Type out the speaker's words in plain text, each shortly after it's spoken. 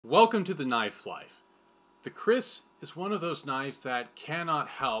Welcome to the Knife Life. The Kris is one of those knives that cannot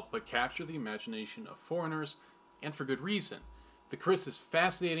help but capture the imagination of foreigners, and for good reason. The Kris is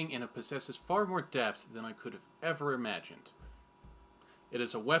fascinating and it possesses far more depth than I could have ever imagined. It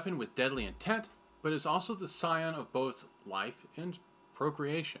is a weapon with deadly intent, but is also the scion of both life and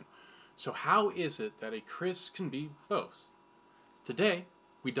procreation. So how is it that a Kris can be both? Today,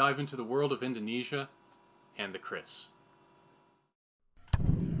 we dive into the world of Indonesia and the Kris.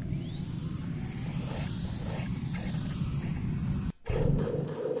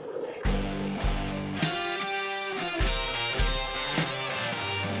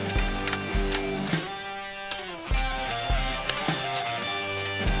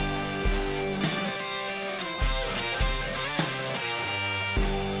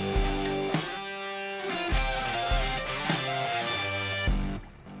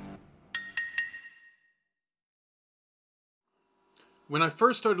 When I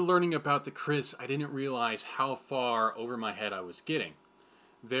first started learning about the Kris, I didn't realize how far over my head I was getting.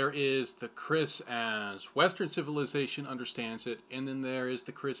 There is the Kris as Western civilization understands it, and then there is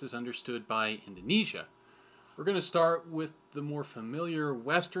the Kris as understood by Indonesia. We're going to start with the more familiar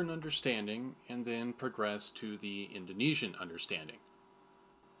Western understanding and then progress to the Indonesian understanding.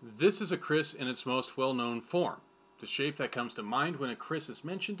 This is a Kris in its most well-known form. The shape that comes to mind when a Kris is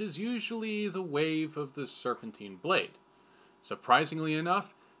mentioned is usually the wave of the serpentine blade. Surprisingly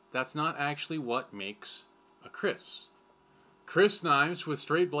enough, that's not actually what makes a Kris. Kris knives with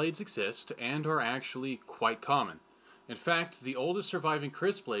straight blades exist and are actually quite common. In fact, the oldest surviving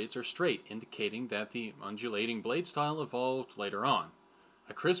Kris blades are straight, indicating that the undulating blade style evolved later on.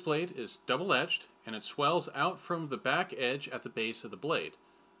 A Kris blade is double-edged and it swells out from the back edge at the base of the blade.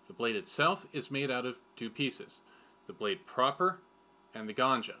 The blade itself is made out of two pieces, the blade proper and the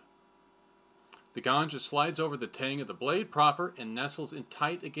ganja. The ganja slides over the tang of the blade proper and nestles in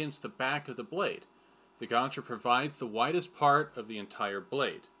tight against the back of the blade. The ganja provides the widest part of the entire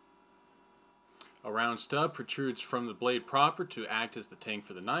blade. A round stub protrudes from the blade proper to act as the tang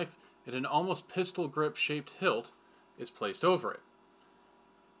for the knife, and an almost pistol grip shaped hilt is placed over it.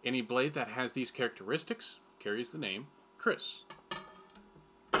 Any blade that has these characteristics carries the name Kris.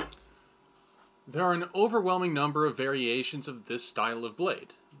 There are an overwhelming number of variations of this style of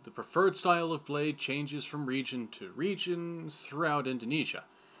blade. The preferred style of blade changes from region to region throughout Indonesia.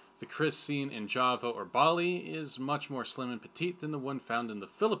 The Kris seen in Java or Bali is much more slim and petite than the one found in the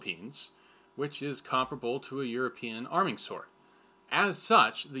Philippines, which is comparable to a European arming sword. As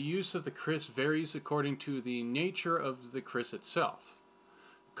such, the use of the Kris varies according to the nature of the Kris itself.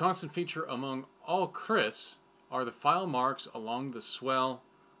 A constant feature among all Kris are the file marks along the swell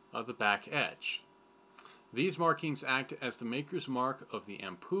of the back edge. These markings act as the maker's mark of the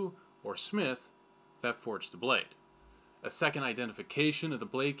empu, or smith, that forged the blade. A second identification of the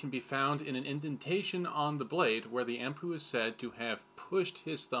blade can be found in an indentation on the blade where the empu is said to have pushed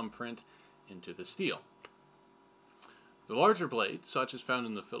his thumbprint into the steel. The larger blades, such as found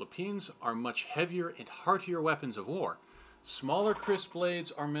in the Philippines, are much heavier and heartier weapons of war. Smaller Kris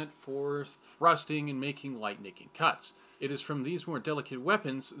blades are meant for thrusting and making light-nicking cuts. It is from these more delicate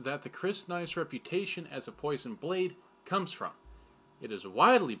weapons that the Kris knife's reputation as a poison blade comes from. It is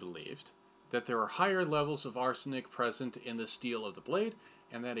widely believed that there are higher levels of arsenic present in the steel of the blade,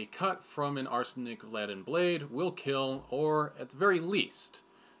 and that a cut from an arsenic-laden blade will kill, or at the very least,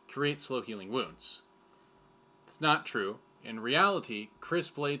 create slow-healing wounds. It's not true. In reality,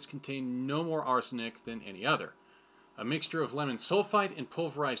 Kris blades contain no more arsenic than any other. A mixture of lemon sulfide and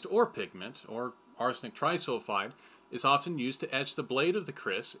pulverized ore pigment, or arsenic trisulfide, is often used to etch the blade of the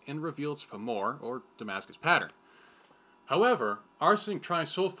Kris and reveal its Pamor, or Damascus pattern. However, arsenic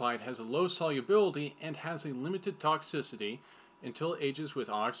trisulfide has a low solubility and has a limited toxicity until it ages with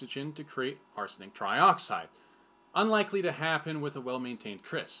oxygen to create arsenic trioxide. Unlikely to happen with a well-maintained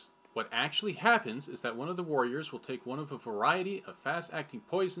Kris. What actually happens is that one of the warriors will take one of a variety of fast-acting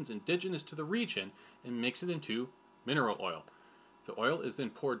poisons indigenous to the region and mix it into mineral oil. The oil is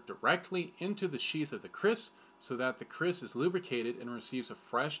then poured directly into the sheath of the Kris so that the Kris is lubricated and receives a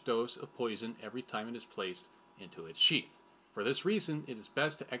fresh dose of poison every time it is placed into its sheath. For this reason, it is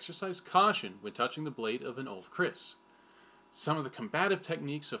best to exercise caution when touching the blade of an old Kris. Some of the combative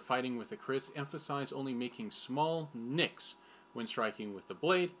techniques of fighting with the Kris emphasize only making small nicks when striking with the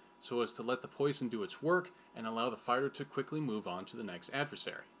blade so as to let the poison do its work and allow the fighter to quickly move on to the next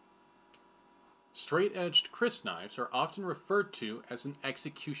adversary. Straight-edged Kris knives are often referred to as an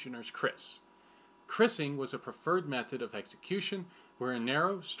executioner's Kris. Krissing was a preferred method of execution where a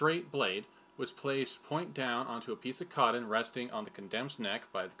narrow, straight blade was placed point down onto a piece of cotton resting on the condemned's neck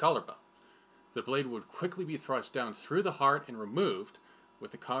by the collarbone. The blade would quickly be thrust down through the heart and removed,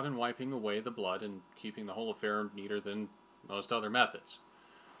 with the cotton wiping away the blood and keeping the whole affair neater than most other methods.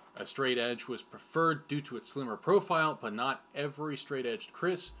 A straight edge was preferred due to its slimmer profile, but not every straight-edged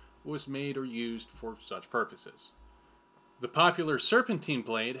kris was made or used for such purposes. The popular serpentine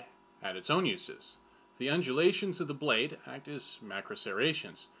blade had its own uses. The undulations of the blade act as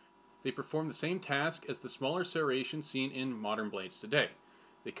macroserrations. They perform the same task as the smaller serrations seen in modern blades today.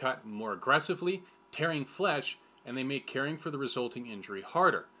 They cut more aggressively, tearing flesh, and they make caring for the resulting injury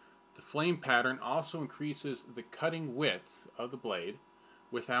harder. The flame pattern also increases the cutting width of the blade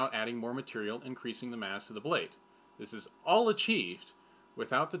without adding more material, increasing the mass of the blade. This is all achieved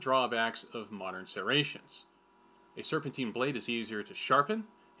without the drawbacks of modern serrations. A serpentine blade is easier to sharpen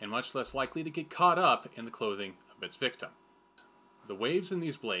and much less likely to get caught up in the clothing of its victim. The waves in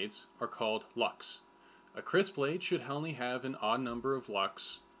these blades are called lucks. A kris blade should only have an odd number of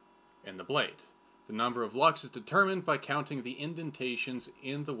lucks in the blade. The number of lucks is determined by counting the indentations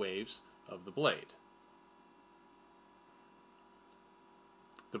in the waves of the blade.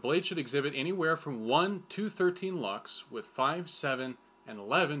 The blade should exhibit anywhere from 1 to 13 lucks, with 5, 7, and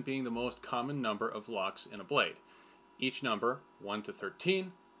 11 being the most common number of lucks in a blade. Each number, 1 to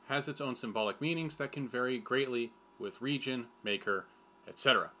 13, has its own symbolic meanings that can vary greatly with region, maker,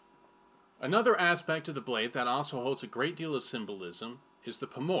 etc. Another aspect of the blade that also holds a great deal of symbolism is the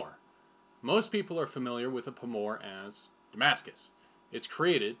pomor. Most people are familiar with a pomor as Damascus. It's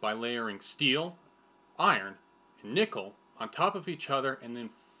created by layering steel, iron, and nickel on top of each other and then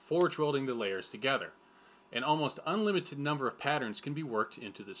forge welding the layers together. An almost unlimited number of patterns can be worked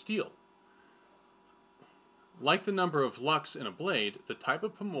into the steel. Like the number of lucks in a blade, the type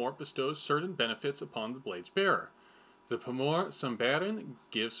of pomor bestows certain benefits upon the blade's bearer. The pomor samberen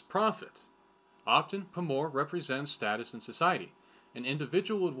gives profit. Often, pomor represents status in society. An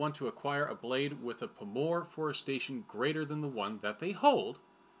individual would want to acquire a blade with a pomor for a station greater than the one that they hold,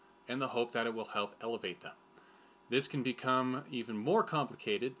 in the hope that it will help elevate them. This can become even more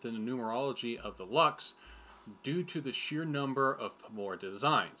complicated than the numerology of the lucks due to the sheer number of pomor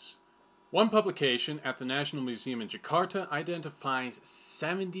designs. One publication at the National Museum in Jakarta identifies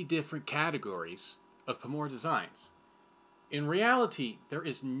 70 different categories of pomor designs. In reality, there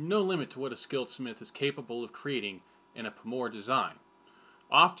is no limit to what a skilled smith is capable of creating in a pomor design.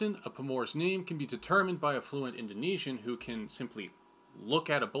 Often, a pomor's name can be determined by a fluent Indonesian who can simply look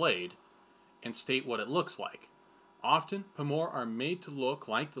at a blade and state what it looks like. Often, pomor are made to look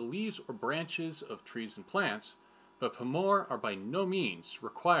like the leaves or branches of trees and plants, but pomor are by no means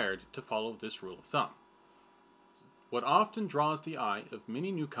required to follow this rule of thumb. What often draws the eye of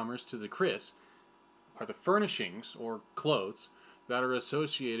many newcomers to the kris are the furnishings, or clothes, that are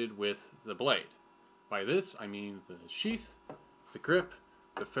associated with the blade. By this, I mean the sheath, the grip,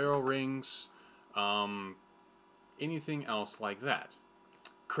 the ferrule rings, anything else like that.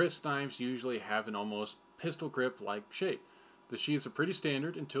 Kris knives usually have an almost pistol grip-like shape. The sheaths are pretty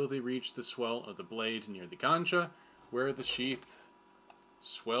standard until they reach the swell of the blade near the ganja, where the sheath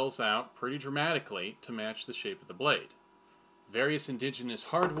swells out pretty dramatically to match the shape of the blade. Various indigenous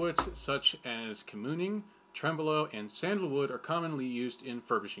hardwoods such as kamuning, trembolo, and sandalwood are commonly used in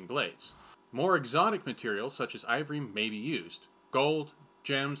furbishing blades. More exotic materials such as ivory may be used. Gold,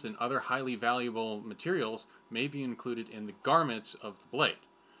 gems, and other highly valuable materials may be included in the garments of the blade.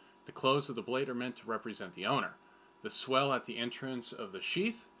 The clothes of the blade are meant to represent the owner. The swell at the entrance of the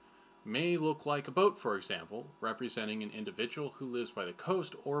sheath may look like a boat, for example, representing an individual who lives by the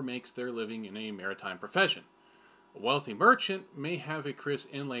coast or makes their living in a maritime profession. A wealthy merchant may have a kris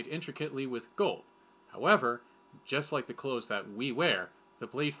inlaid intricately with gold. However, just like the clothes that we wear, the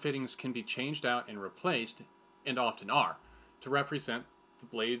blade fittings can be changed out and replaced, and often are, to represent the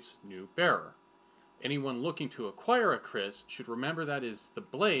blade's new bearer. Anyone looking to acquire a kris should remember that it is the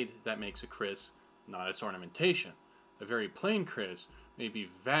blade that makes a kris, not its ornamentation. A very plain kris may be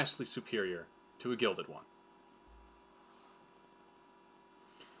vastly superior to a gilded one.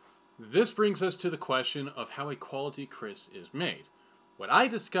 This brings us to the question of how a quality kris is made. What I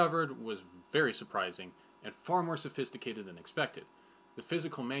discovered was very surprising and far more sophisticated than expected. The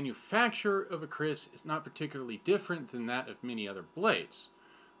physical manufacture of a kris is not particularly different than that of many other blades,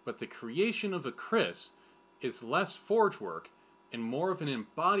 but the creation of a kris is less forge work and more of an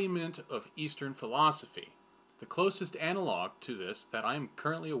embodiment of Eastern philosophy. The closest analog to this that I am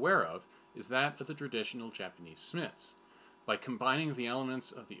currently aware of is that of the traditional Japanese smiths. By combining the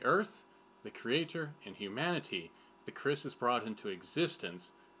elements of the earth, the creator, and humanity, the kris is brought into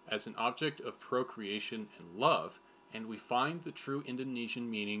existence as an object of procreation and love, and we find the true Indonesian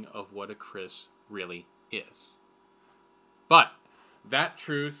meaning of what a kris really is. But that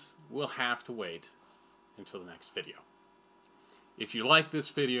truth will have to wait until the next video. If you like this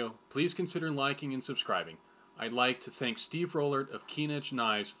video, please consider liking and subscribing. I'd like to thank Steve Rollert of Keen Edge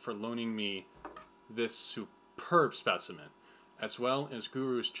Knives for loaning me this superb specimen, as well as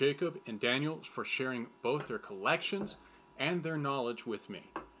Gurus Jacob and Daniel for sharing both their collections and their knowledge with me.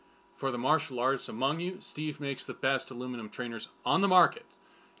 For the martial artists among you, Steve makes the best aluminum trainers on the market,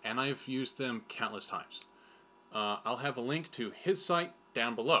 and I've used them countless times. I'll have a link to his site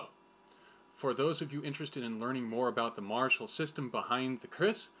down below. For those of you interested in learning more about the martial system behind the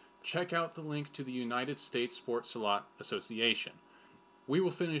Kris, check out the link to the United States Sports Silat Association. We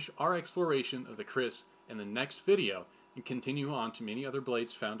will finish our exploration of the Kris in the next video and continue on to many other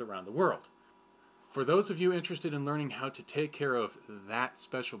blades found around the world. For those of you interested in learning how to take care of that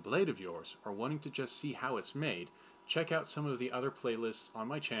special blade of yours, or wanting to just see how it's made, check out some of the other playlists on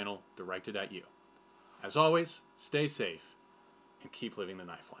my channel directed at you. As always, stay safe and keep living the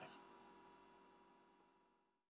knife life.